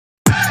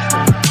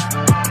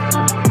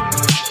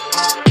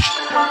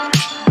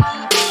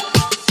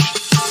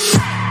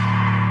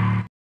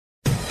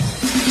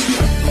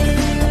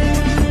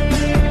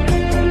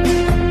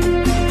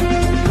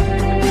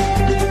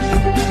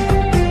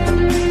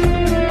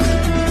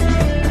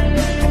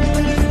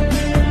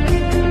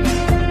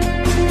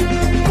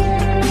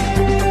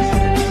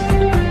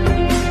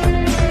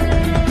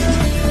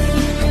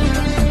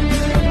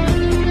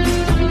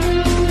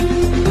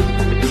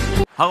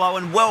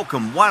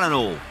welcome one and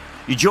all.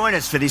 You join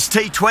us for this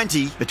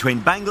T20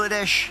 between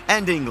Bangladesh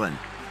and England.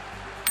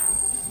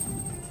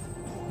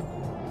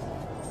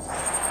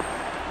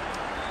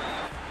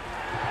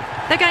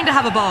 They're going to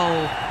have a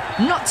bowl.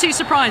 Not too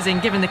surprising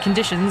given the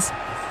conditions.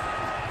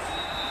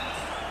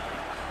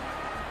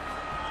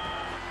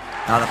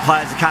 The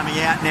players are coming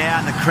out now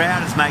and the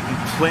crowd is making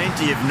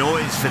plenty of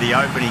noise for the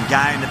opening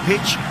game. The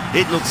pitch,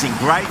 it looks in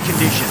great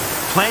condition.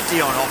 Plenty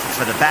on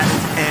offer for the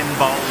batters and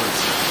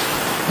bowlers.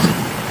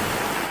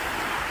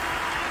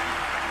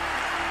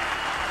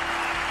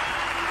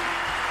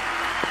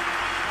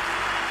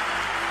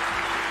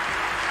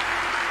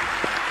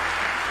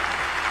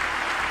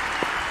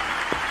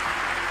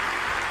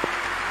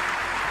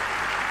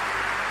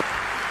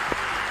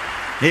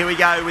 Here we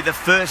go with the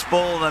first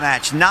ball of the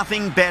match.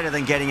 Nothing better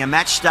than getting a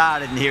match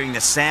started and hearing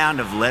the sound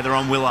of leather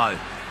on willow.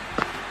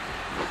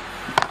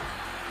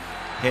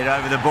 Head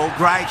over the ball.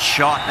 Great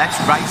shot. That's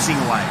racing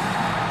away.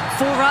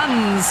 4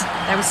 runs.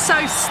 They were so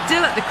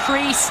still at the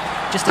crease.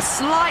 Just a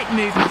slight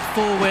movement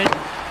forward.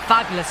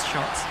 Fabulous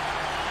shot.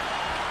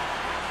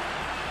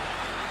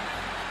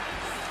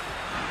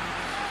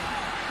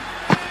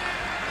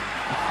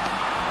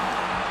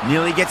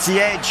 Nearly gets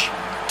the edge.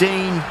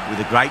 Dean with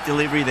a great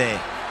delivery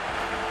there.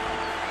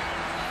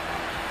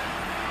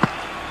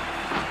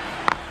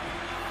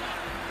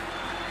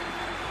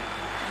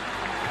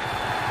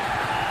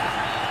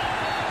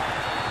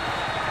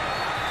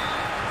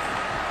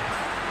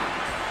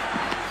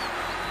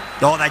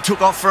 Oh, they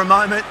took off for a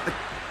moment.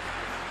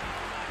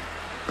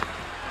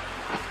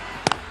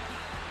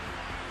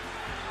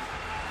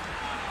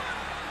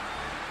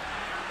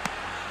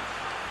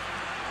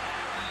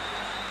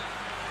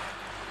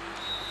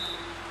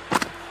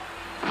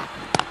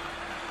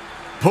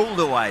 Pulled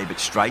away, but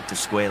straight to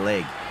square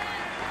leg.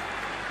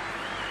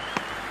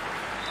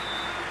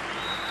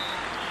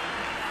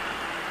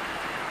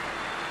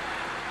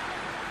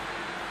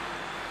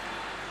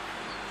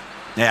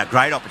 Now,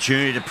 great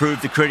opportunity to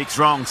prove the critics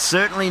wrong.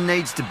 Certainly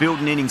needs to build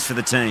an innings for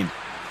the team.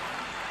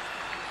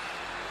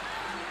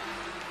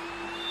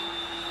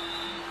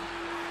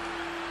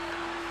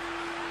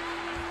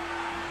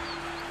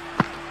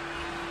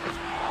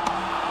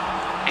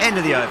 End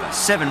of the over.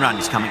 7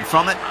 runs coming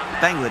from it.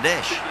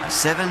 Bangladesh, a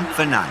 7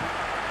 for none.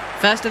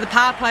 First of the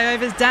power play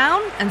overs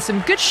down and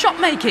some good shot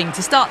making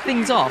to start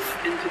things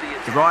off.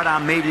 The right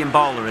arm medium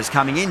bowler is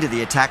coming into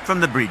the attack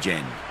from the bridge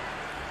end.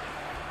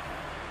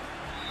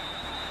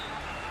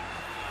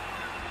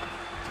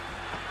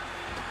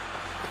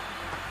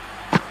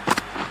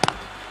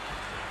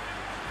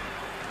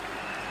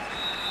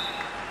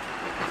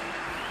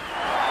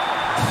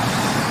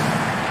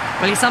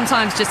 Well, you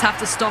sometimes just have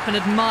to stop and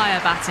admire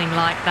batting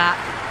like that.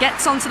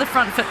 Gets onto the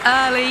front foot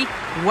early,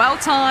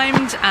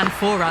 well-timed, and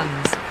 4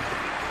 runs.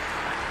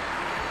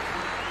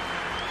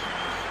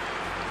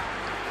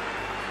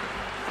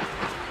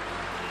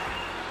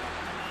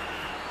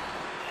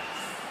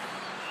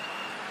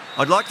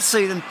 I'd like to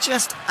see them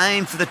just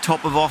aim for the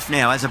top of off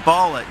now. As a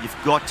bowler, you've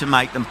got to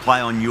make them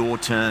play on your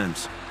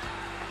terms.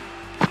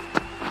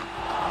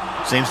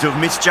 Seems to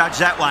have misjudged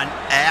that one.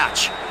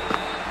 Ouch.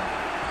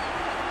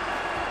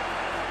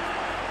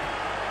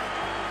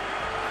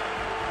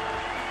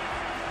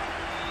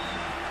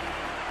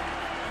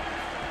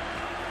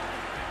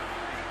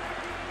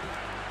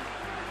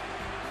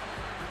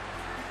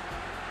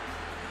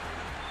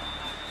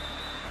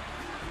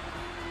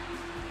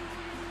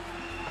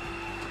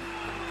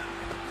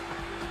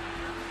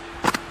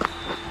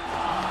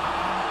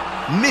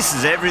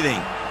 Misses everything.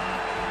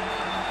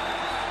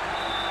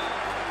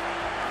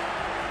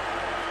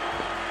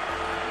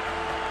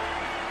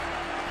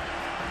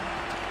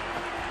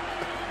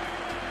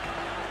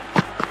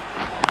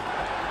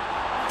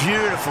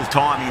 Beautiful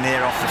timing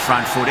there off the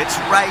front foot. It's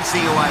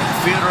racing away. The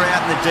fielder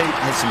out in the deep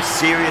has some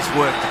serious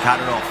work to cut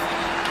it off.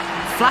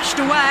 Flashed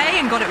away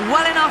and got it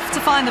well enough to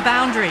find the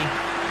boundary.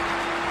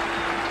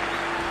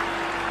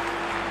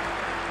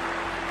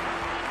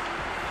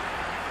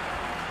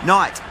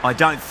 Knight, I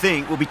don't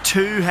think, will be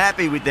too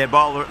happy with their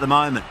bowler at the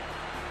moment.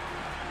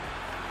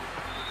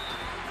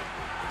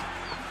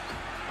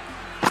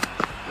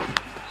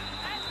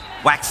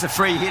 Whacks the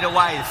free hit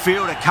away. The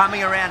fielder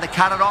coming around to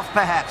cut it off,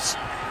 perhaps.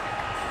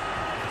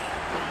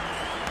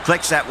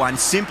 Collects that one,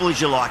 simple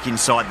as you like,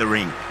 inside the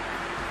ring.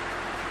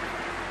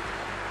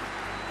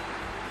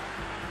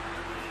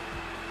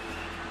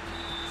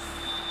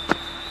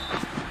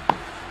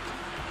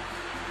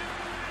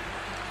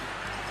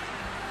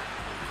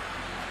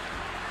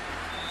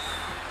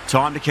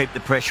 Time to keep the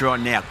pressure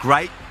on now.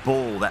 Great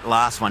ball, that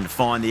last one, to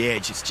find the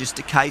edge. It's just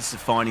a case of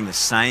finding the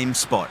same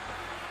spot.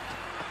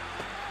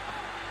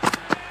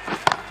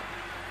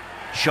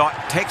 Shot,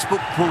 textbook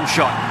pull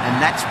shot,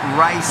 and that's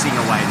racing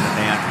away to the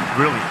boundary.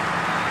 Brilliant.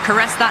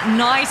 Caressed that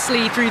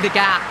nicely through the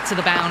gap to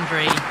the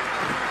boundary.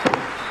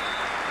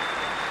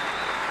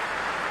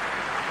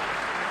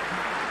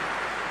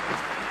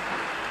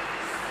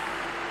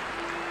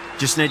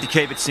 Just need to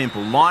keep it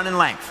simple. Line and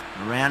length,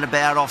 around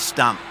about off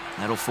stump.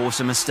 That'll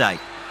force a mistake.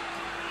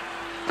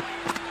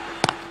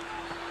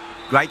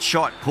 Great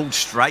shot, pulled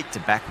straight to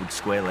backward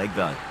square leg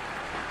though.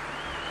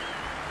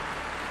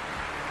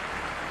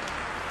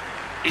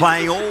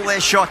 Playing all their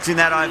shots in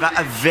that over,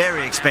 a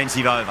very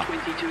expensive over.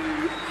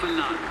 22 for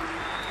none.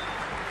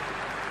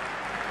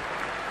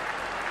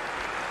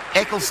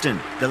 Eccleston,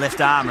 the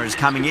left armour, is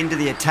coming into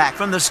the attack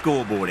from the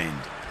scoreboard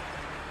end.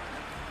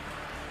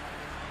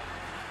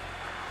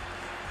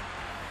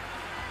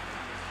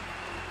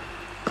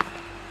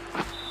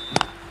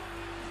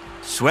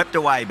 Swept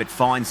away but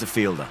finds the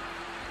fielder.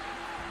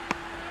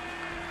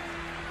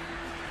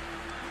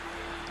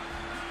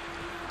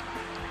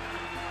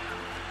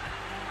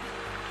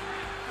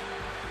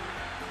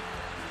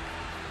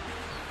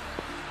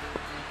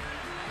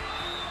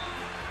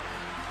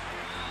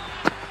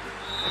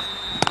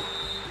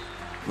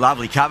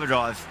 Lovely cover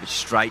drive, but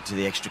straight to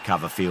the extra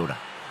cover fielder.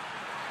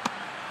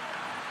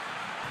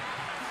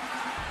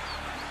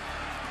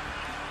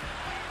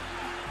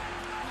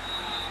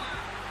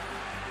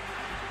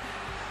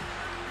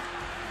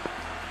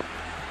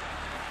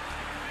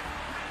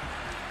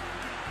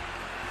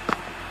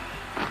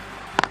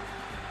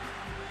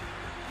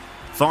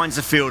 Finds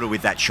the fielder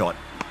with that shot.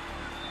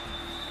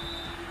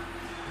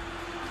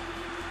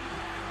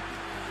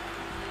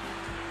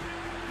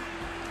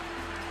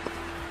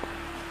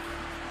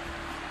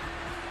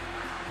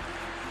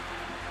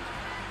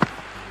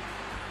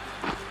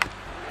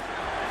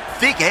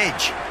 Thick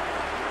edge.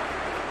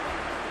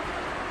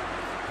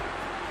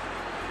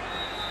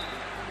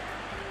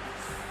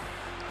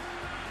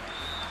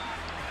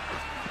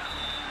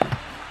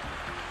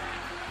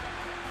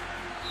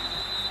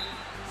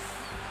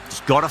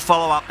 Just got to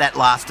follow up that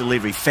last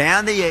delivery.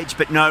 Found the edge,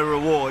 but no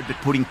reward, but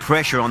putting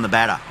pressure on the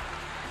batter.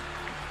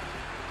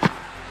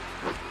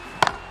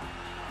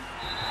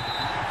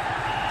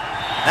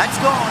 That's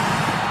gone.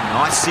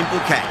 Nice, simple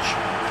catch.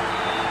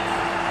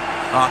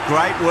 Oh,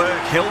 great work,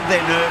 held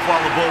their nerve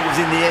while the ball was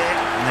in the air,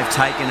 and they've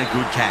taken a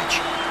good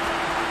catch.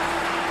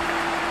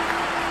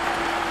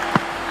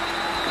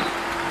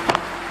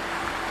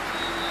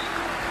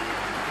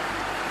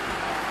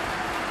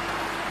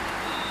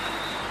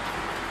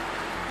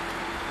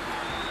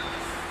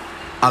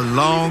 A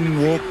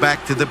long walk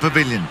back to the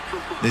pavilion.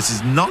 This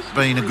has not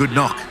been a good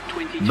knock.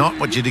 Not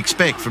what you'd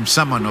expect from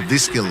someone of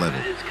this skill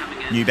level.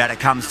 New batter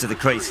comes to the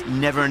crease.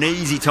 Never an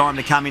easy time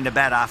to come into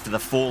bat after the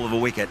fall of a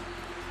wicket.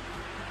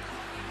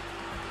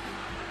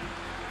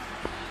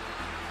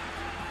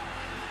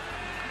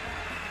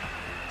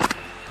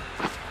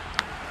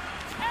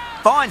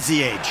 Finds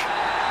the edge.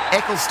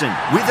 Eccleston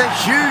with a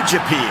huge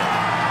appeal.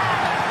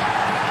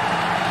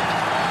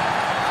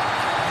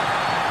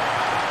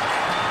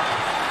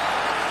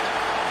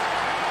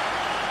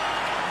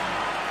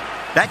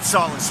 That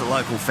silenced the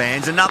local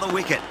fans. Another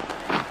wicket.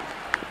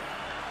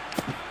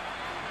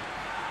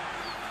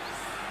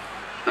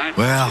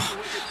 Well,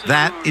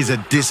 that is a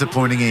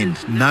disappointing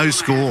end. No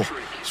score.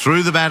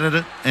 Threw the bat at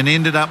it and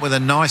ended up with a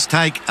nice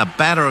take. A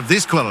batter of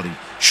this quality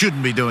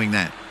shouldn't be doing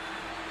that.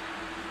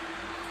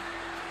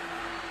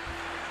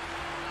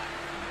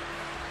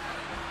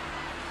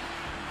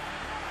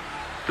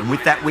 And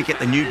with that wicket,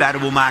 the new batter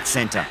will mark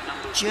centre.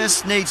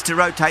 Just needs to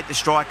rotate the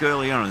strike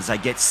early on as they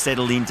get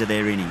settled into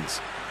their innings.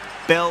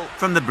 Bell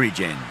from the bridge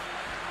end.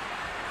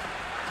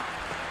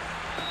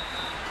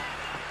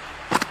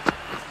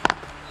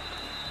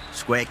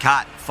 Square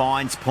cut,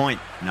 finds point,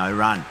 no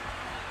run.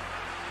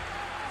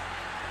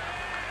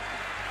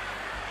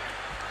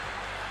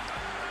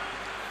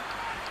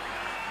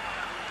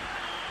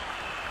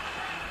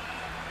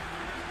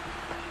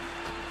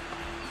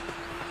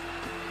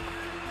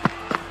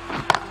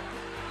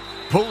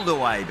 Pulled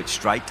away, but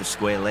straight to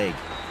square leg.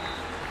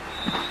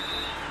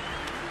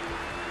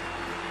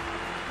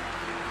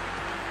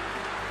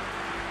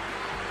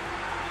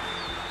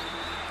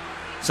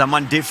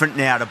 Someone different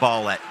now to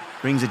bowl at.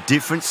 Brings a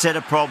different set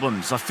of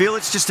problems. I feel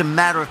it's just a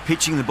matter of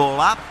pitching the ball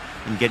up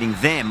and getting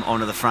them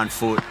onto the front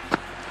foot.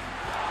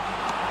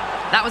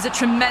 That was a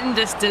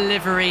tremendous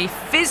delivery.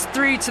 Fizzed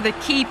through to the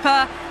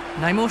keeper.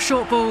 No more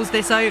short balls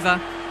this over.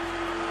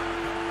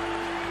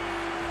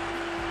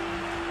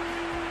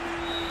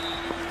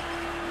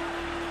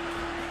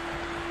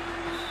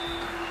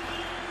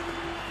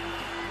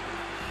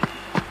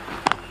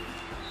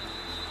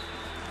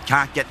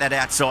 Can't get that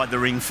outside the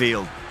ring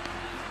field.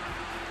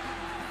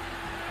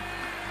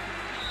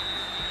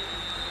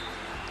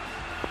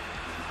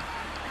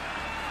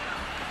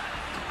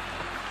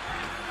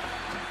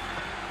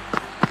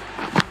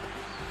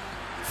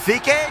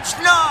 Thick edge,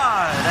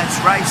 no! That's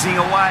racing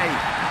away.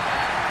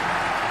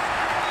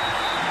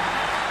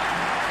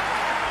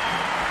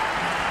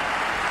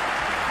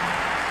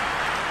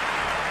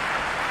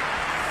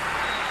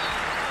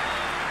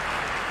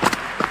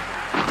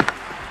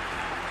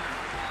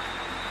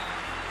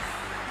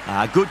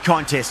 Good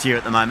contest here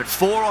at the moment.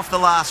 4 off the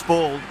last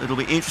ball. It'll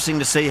be interesting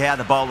to see how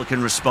the bowler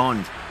can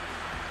respond.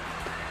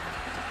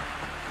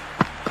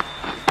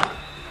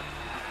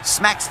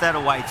 Smacks that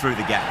away through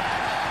the gap.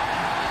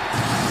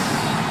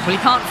 Well, you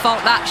can't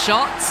fault that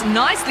shot.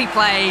 Nicely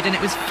played, and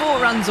it was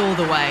 4 runs all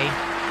the way.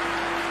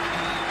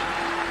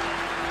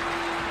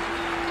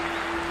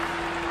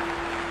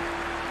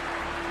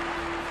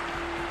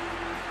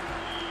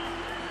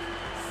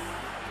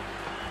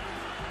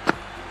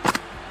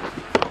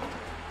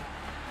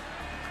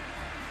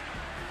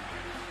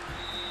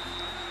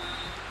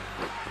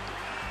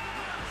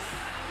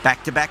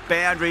 Back-to-back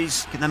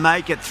boundaries. Can they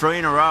make it 3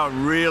 in a row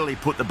and really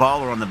put the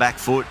bowler on the back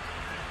foot?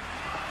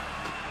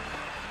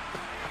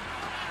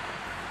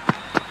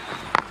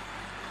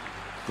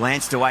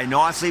 Glanced away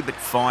nicely, but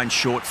fine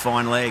short,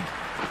 fine leg.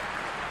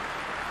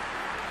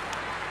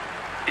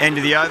 End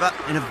of the over,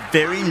 and a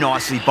very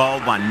nicely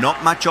bowled one.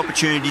 Not much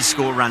opportunity to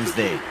score runs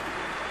there.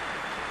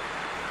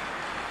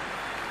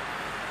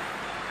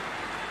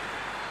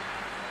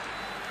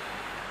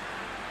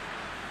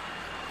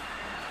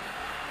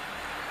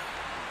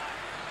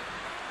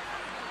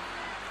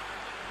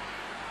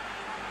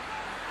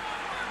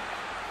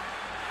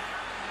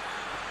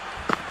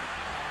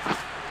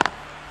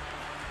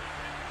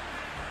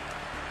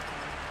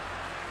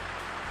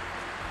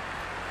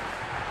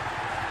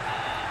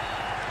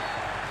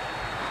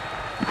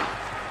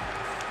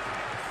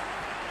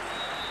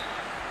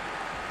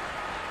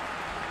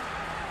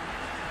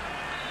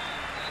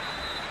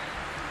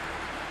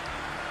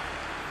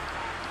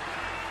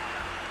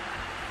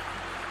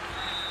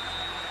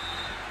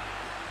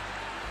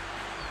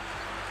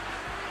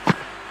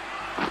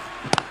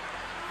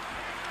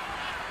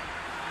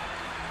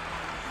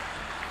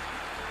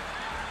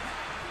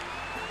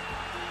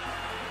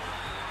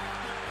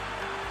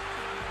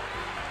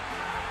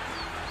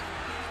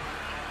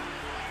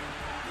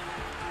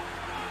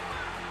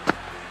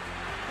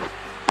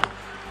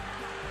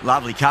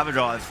 Lovely cover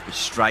drive, but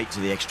straight to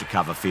the extra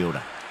cover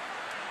fielder.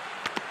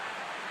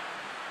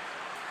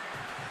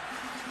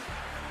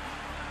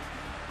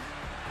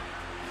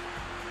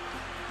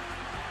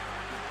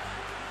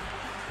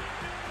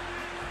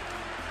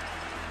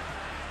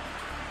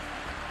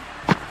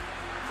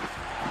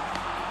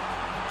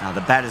 Now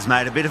the batter's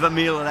made a bit of a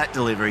meal of that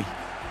delivery.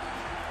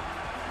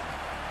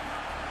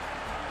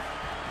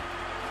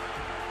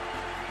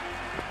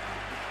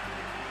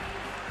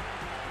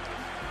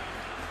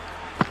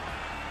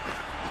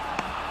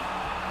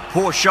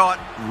 Poor shot,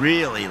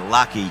 really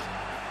lucky.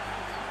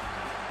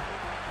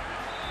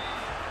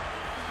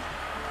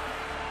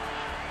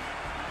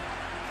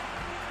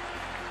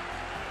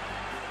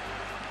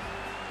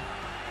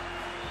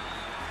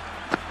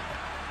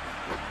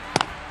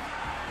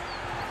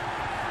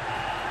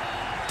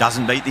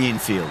 Doesn't beat the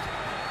infield.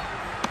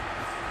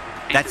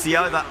 That's the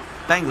over.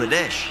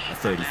 Bangladesh, a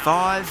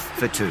 35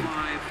 for 2.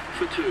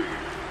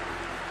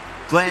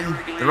 Glenn,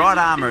 the right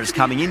armour is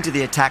coming into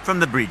the attack from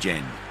the bridge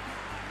end.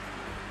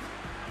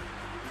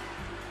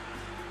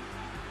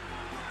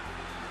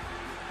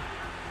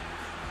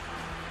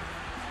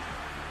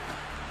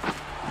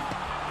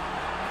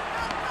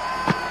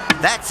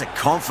 That's a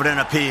confident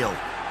appeal.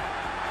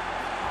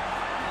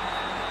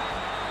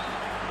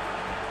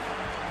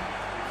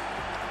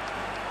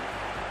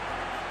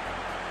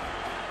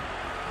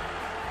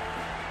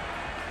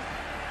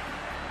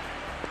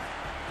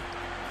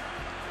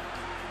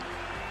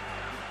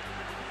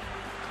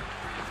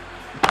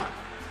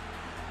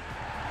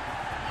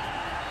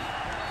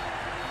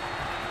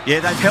 Yeah,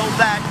 they've held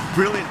that.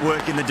 Brilliant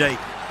work in the deep.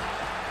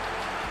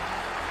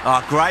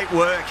 Oh, great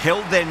work.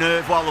 Held their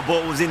nerve while the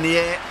ball was in the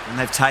air, and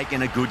they've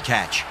taken a good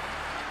catch.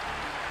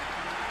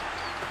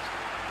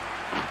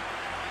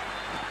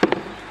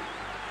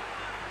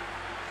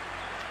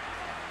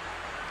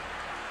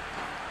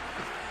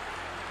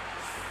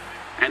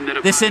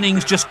 This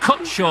innings just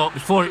cut short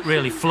before it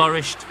really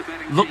flourished.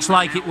 Looks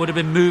like it would have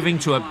been moving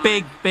to a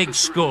big, big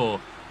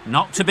score.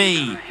 Not to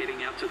be.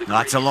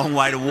 It's a long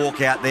way to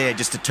walk out there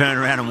just to turn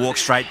around and walk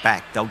straight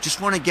back. They'll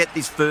just want to get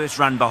this first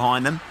run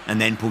behind them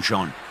and then push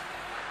on.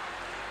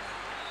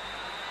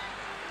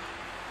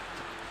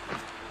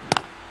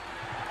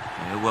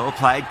 Yeah, well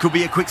played. Could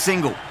be a quick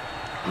single.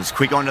 Was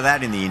quick onto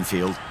that in the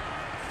infield.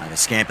 They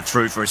scamper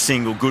through for a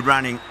single. Good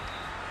running.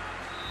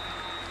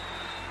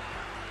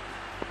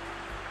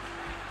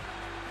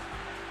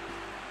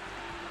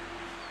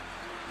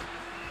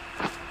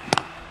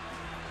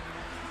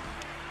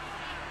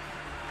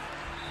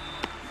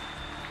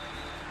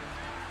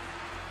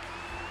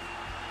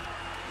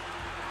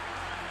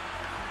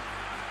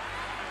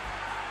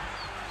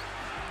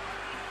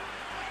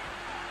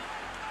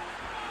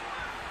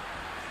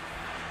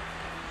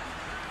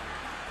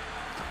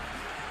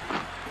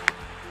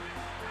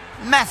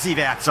 Massive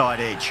outside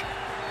edge.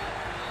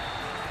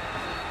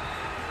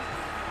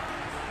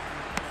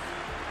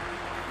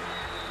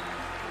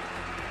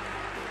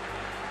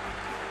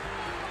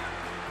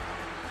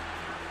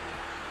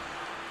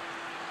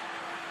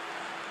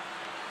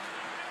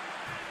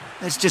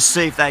 Let's just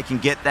see if they can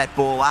get that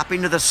ball up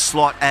into the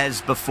slot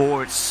as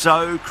before. It's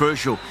so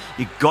crucial.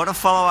 You've got to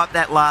follow up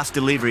that last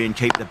delivery and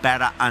keep the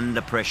batter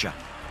under pressure.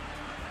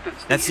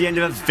 That's the end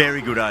of a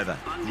very good over.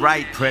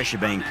 Great pressure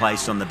being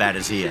placed on the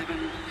batters here.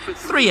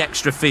 3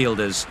 extra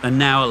fielders are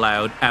now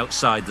allowed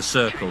outside the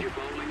circle.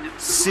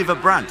 Siva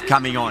Brunt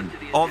coming on,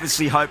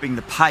 obviously hoping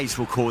the pace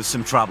will cause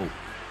some trouble.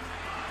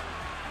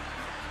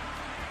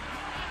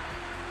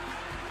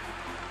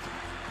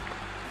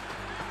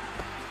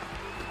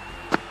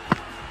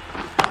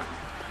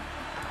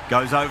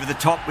 Goes over the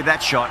top with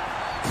that shot.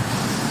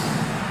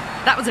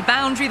 That was a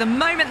boundary the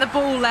moment the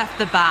ball left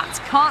the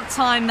bat. Can't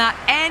time that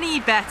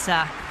any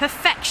better.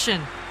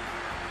 Perfection.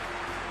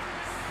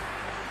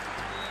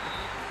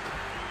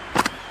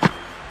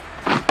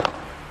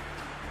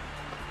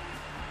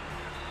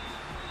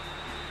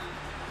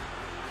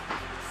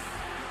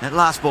 That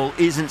last ball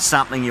isn't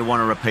something you want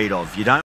to repeat of. You don't